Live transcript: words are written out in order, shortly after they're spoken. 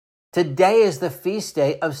Today is the feast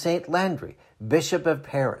day of Saint Landry, Bishop of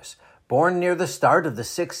Paris. Born near the start of the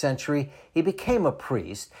 6th century, he became a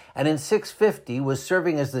priest, and in 650 was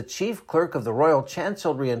serving as the chief clerk of the royal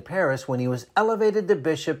chancellery in Paris when he was elevated to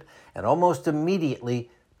bishop, and almost immediately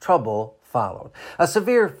trouble followed. A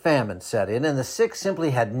severe famine set in, and the sick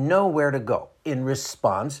simply had nowhere to go. In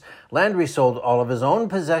response, Landry sold all of his own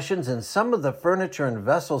possessions and some of the furniture and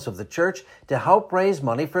vessels of the church to help raise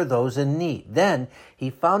money for those in need. Then he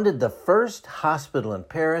founded the first hospital in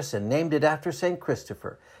Paris and named it after St.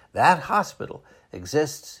 Christopher. That hospital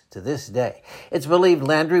exists to this day. It's believed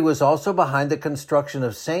Landry was also behind the construction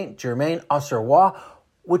of Saint Germain-Auxerrois,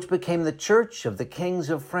 which became the Church of the Kings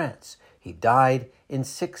of France. He died in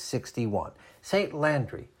 661. Saint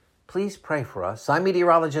Landry, please pray for us. I'm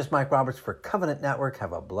meteorologist Mike Roberts for Covenant Network.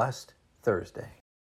 Have a blessed Thursday.